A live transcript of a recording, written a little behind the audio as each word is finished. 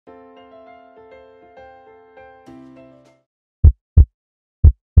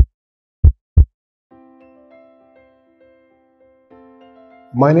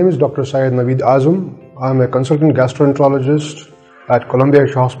My name is Dr. Syed Naveed Azam. I'm a consultant gastroenterologist at Columbia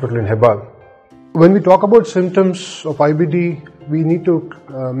Hospital in Hebal. When we talk about symptoms of IBD, we need to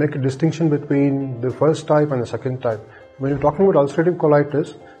make a distinction between the first type and the second type. When you're talking about ulcerative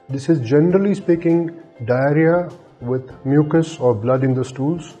colitis, this is generally speaking diarrhea with mucus or blood in the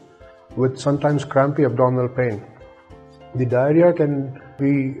stools, with sometimes crampy abdominal pain. The diarrhea can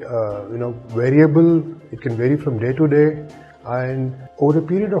be variable. It can vary from day to day, and over a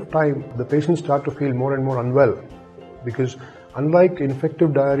period of time the patients start to feel more and more unwell, because unlike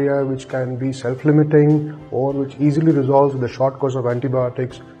infective diarrhea, which can be self-limiting or which easily resolves with a short course of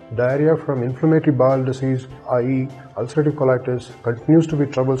antibiotics, diarrhea from inflammatory bowel disease, i.e. ulcerative colitis, continues to be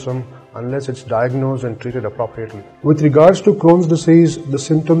troublesome unless it's diagnosed and treated appropriately. With regards to Crohn's disease, the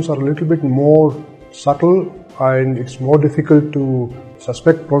symptoms are a little bit more subtle and it's more difficult to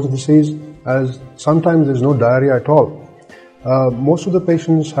suspect Crohn's disease, as sometimes there's no diarrhea at all. Most of the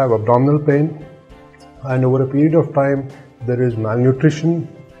patients have abdominal pain, and over a period of time there is malnutrition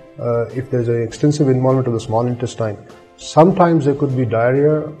if there's an extensive involvement of the small intestine. Sometimes there could be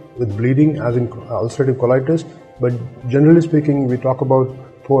diarrhea with bleeding, as in ulcerative colitis, but generally speaking we talk about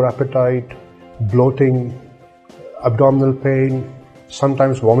poor appetite, bloating, abdominal pain,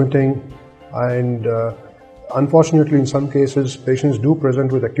 sometimes vomiting, and unfortunately in some cases patients do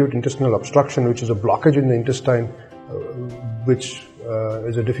present with acute intestinal obstruction, which is a blockage in the intestine, which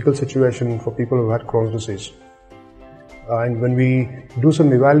is a difficult situation for people who have had Crohn's disease. And when we do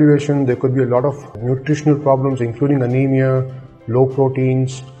some evaluation, there could be a lot of nutritional problems, including anaemia, low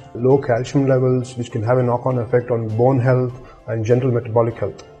proteins, low calcium levels, which can have a knock-on effect on bone health and general metabolic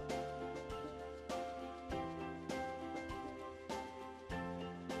health.